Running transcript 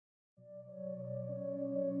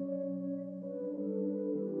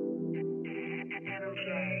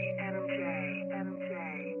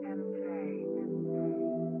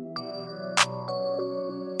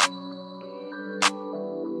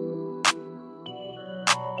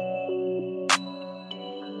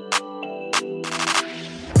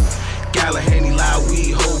Gallon Henny, loud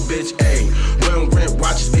weed, whole bitch, ayy. When rent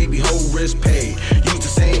watches, baby, whole wrist pay. Use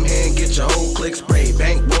the same hand, get your whole click spray.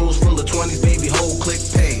 Bank rolls full of 20s, baby, whole click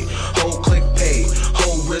pay. Whole click pay,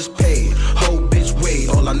 whole wrist pay. Whole bitch wait,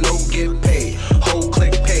 all I know get paid. Whole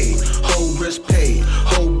click pay, whole wrist pay.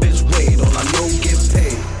 Whole bitch wait, all I know get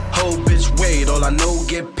paid. Whole bitch wait, all I know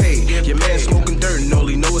get paid. Your man smoking dirt and all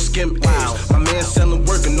he know is skimp A's. My man selling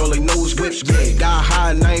work and all they know is whip. Yeah, got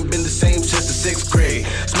high and I ain't been the same since the 6th grade.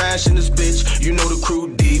 Smashing this bitch, you know the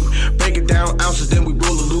crew deep. Break it down ounces, then we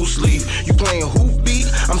roll a loose leaf. You playing who beat?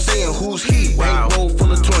 I'm saying who's he? Bank roll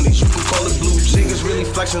full of 20s, you can call it blue. Niggas really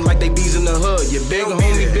flexing like they bees in the hood. Your big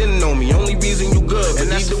homie been on me, only reason you good. But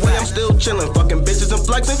either way, I'm still chillin', fucking bitches and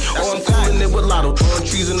flexing. Or I'm coolin' it with lotto, throwing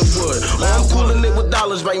trees in the wood. Or I'm coolin' it with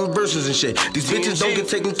dollars, writing verses and shit. These bitches don't get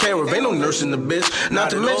taken care of, ain't no nurse in the bitch. Not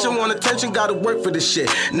to mention, want attention, gotta work for this shit.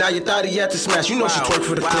 Now you thought he had to smash, you know she twerk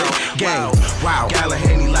for the click. Gang, wow, Gallon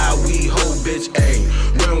Henny, loud weed, whole bitch, ayy.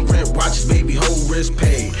 When rent watches, baby, whole wrist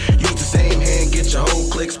pay. Use the same hand, get your whole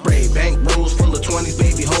click spray. Bank rolls full of 20s,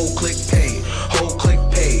 baby, whole click pay.